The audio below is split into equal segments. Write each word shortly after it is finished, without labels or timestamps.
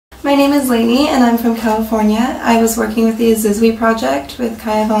My name is Lainey and I'm from California. I was working with the Izizwe Project with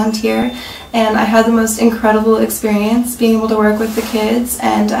Kaya Volunteer, and I had the most incredible experience being able to work with the kids.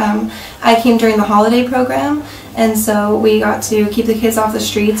 And I came during the holiday program, and so we got to keep the kids off the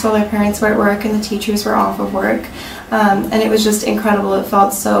streets while their parents were at work and the teachers were off of work. And it was just incredible. It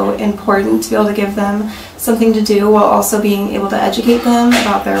felt so important to be able to give them something to do while also being able to educate them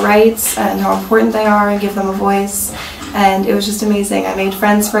about their rights and how important they are and give them a voice. And it was just amazing. I made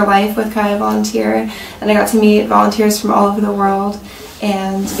friends for life with Kaya Volunteer, and I got to meet volunteers from all over the world,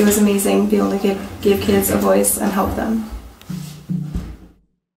 and it was amazing being able to give kids a voice and help them.